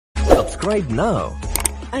subscribe now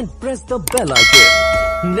and press the bell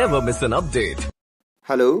icon. Never miss an update.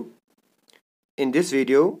 Hello, in this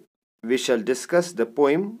video we shall discuss the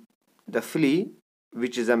poem The Flea,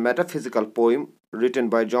 which is a metaphysical poem written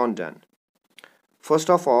by John Donne. First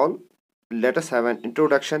of all, let us have an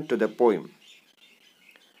introduction to the poem.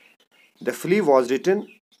 The Flea was written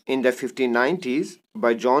in the 1590s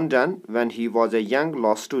by John Donne when he was a young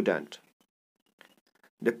law student.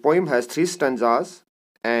 The poem has 3 stanzas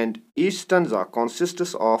and each stanza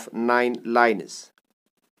consists of 9 lines.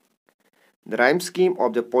 The rhyme scheme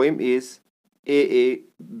of the poem is AA,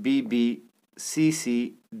 BB,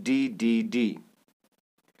 CC, DDD.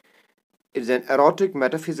 It is an erotic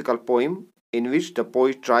metaphysical poem in which the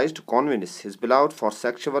poet tries to convince his beloved for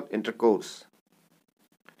sexual intercourse.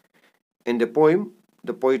 In the poem,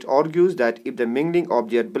 the poet argues that if the mingling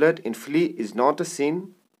of their blood in flea is not a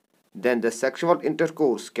sin, then the sexual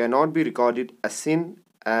intercourse cannot be recorded a sin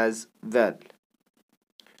as well.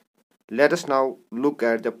 Let us now look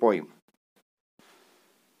at the poem.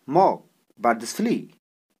 Mock but this flea,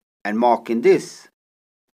 and mock in this,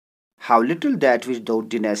 how little that which thou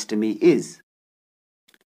deniest me is.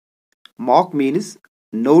 Mock means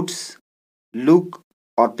notice, look,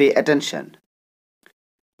 or pay attention.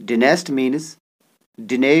 Deniest means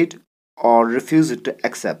denied or refused to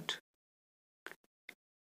accept.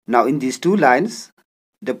 Now in these 2 lines,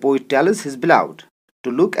 the poet tells his beloved to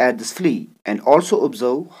look at this flea and also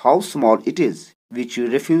observe how small it is which you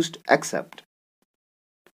refuse to accept.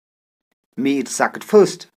 Me it sucked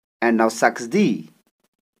first, and now sucks thee,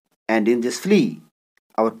 and in this flea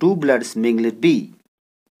our 2 bloods mingled be.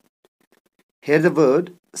 Here the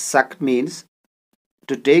word sucked means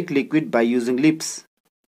to take liquid by using lips,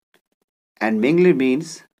 and mingle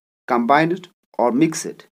means combine it or mix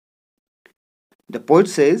it. The poet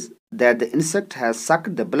says that the insect has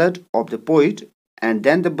sucked the blood of the poet and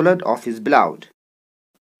then the blood of his beloved.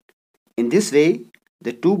 In this way,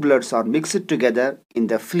 the 2 bloods are mixed together in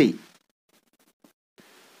the flea.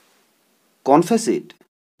 Confess it,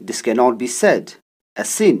 this cannot be said, a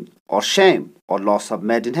sin or shame or loss of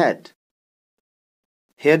maidenhead.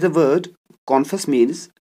 Here the word confess means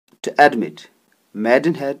to admit.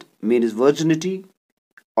 Maidenhead means virginity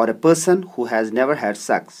or a person who has never had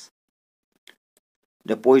sex.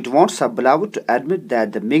 The poet wants her beloved to admit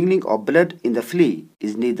that the mingling of blood in the flea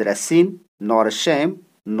is neither a sin nor a shame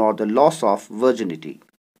nor the loss of virginity.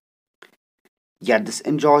 Yet this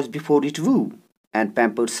enjoys before it woo, and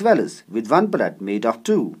pampered swells with one blood made of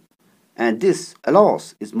 2, and this,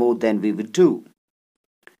 alas, is more than we would do.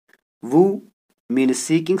 Woo means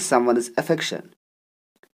seeking someone's affection.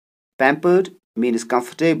 Pampered means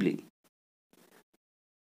comfortably.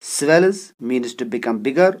 Swells means to become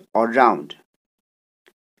bigger or round.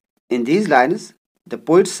 In these lines, the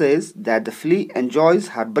poet says that the flea enjoys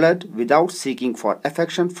her blood without seeking for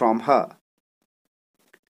affection from her.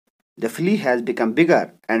 The flea has become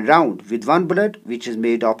bigger and round with one blood which is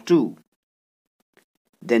made of 2.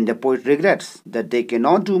 Then the poet regrets that they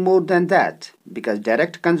cannot do more than that because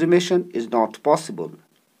direct consummation is not possible.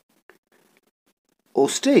 Oh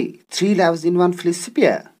stay, 3 lives in one flea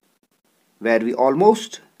spear, where we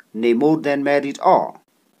almost, nay more than married are.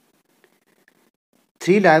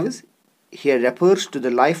 3 lives here refers to the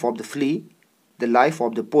life of the flea, the life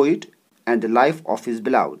of the poet, and the life of his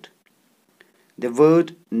beloved. The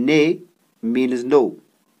word nay means no.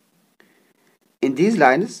 In these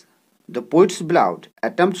lines, the poet's beloved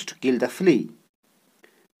attempts to kill the flea.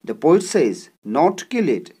 The poet says not to kill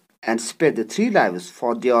it and spare the 3 lives,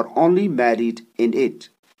 for they are only married in it.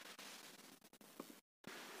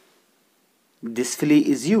 This flea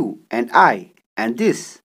is you and I, and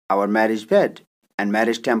this our marriage bed and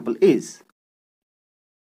marriage temple is.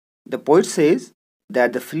 The poet says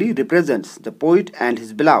that the flea represents the poet and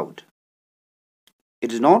his beloved.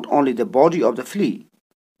 It is not only the body of the flea,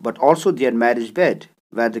 but also their marriage bed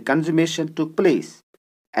where the consummation took place,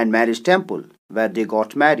 and marriage temple where they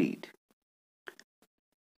got married.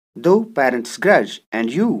 Though parents grudge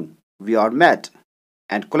and you, we are met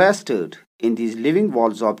and cloistered in these living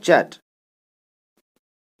walls of jet.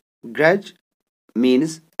 Grudge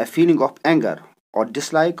means a feeling of anger or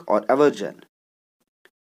dislike or aversion.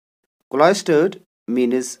 Cloistered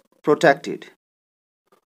means protected.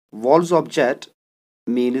 Walls of jet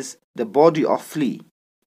means the body of flea.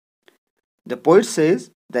 The poet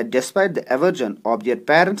says that despite the aversion of their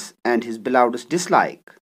parents and his beloved's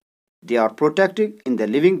dislike, they are protected in the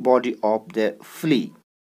living body of the flea.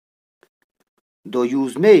 Though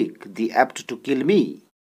yous make thee apt to kill me,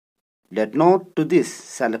 let not to this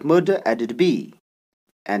self-murder added be,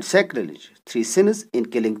 and sacrilege 3 sins in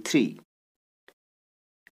killing 3.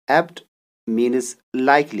 Apt means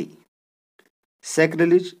likely.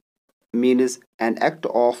 Sacrilege means an act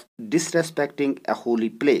of disrespecting a holy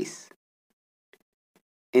place.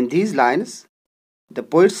 In these lines, the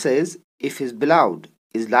poet says if his beloved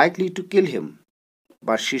is likely to kill him,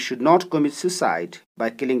 but she should not commit suicide by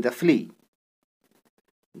killing the flea.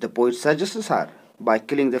 The poet suggests her by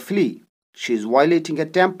killing the flea, she is violating a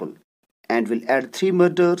temple and will add 3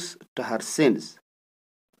 murders to her sins.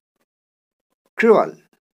 Cruel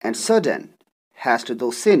and sudden hast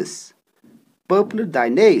thou sins, purpled thy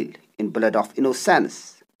nail in blood of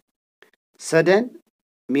innocence. Sudden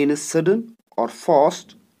means sudden or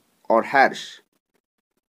fast or harsh.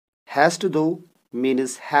 Hast thou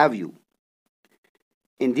means have you.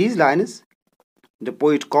 In these lines, the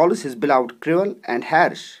poet calls his beloved cruel and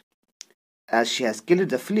harsh, as she has killed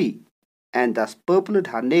the flea and thus purpled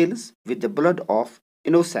her nails with the blood of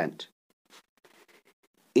innocent.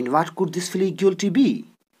 In what could this flea guilty be,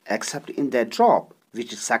 except in that drop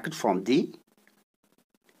which is sucked from thee?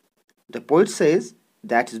 The poet says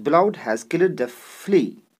that his beloved has killed the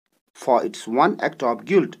flea for its one act of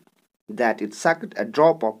guilt, that it sucked a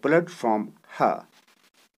drop of blood from her.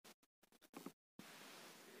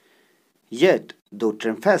 Yet thou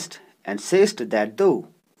triumphest and sayest that thou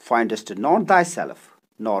findest not thyself,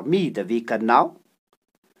 nor me the weaker now.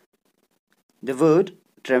 The word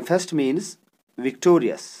triumphest means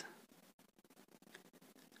victorious.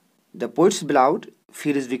 The poet's beloved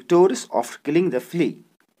feels victorious after killing the flea.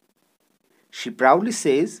 She proudly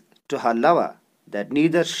says to her lover that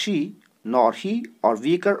neither she nor he are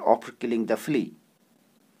weaker after killing the flea.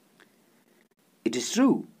 It is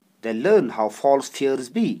true, they learn how false fears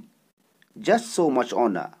be. Just so much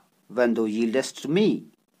honor, when thou yieldest to me,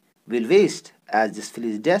 will waste as this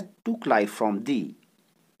flea's death took life from thee.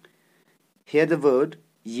 Here the word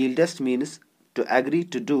yieldest means to agree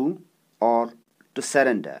to do or to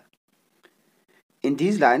surrender. In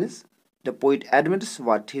these lines, the poet admits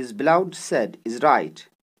what his beloved said is right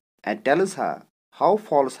and tells her how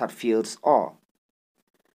false her fears are.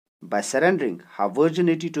 By surrendering her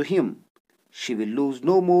virginity to him, she will lose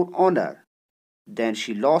no more honor than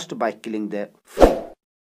she lost by killing the flea.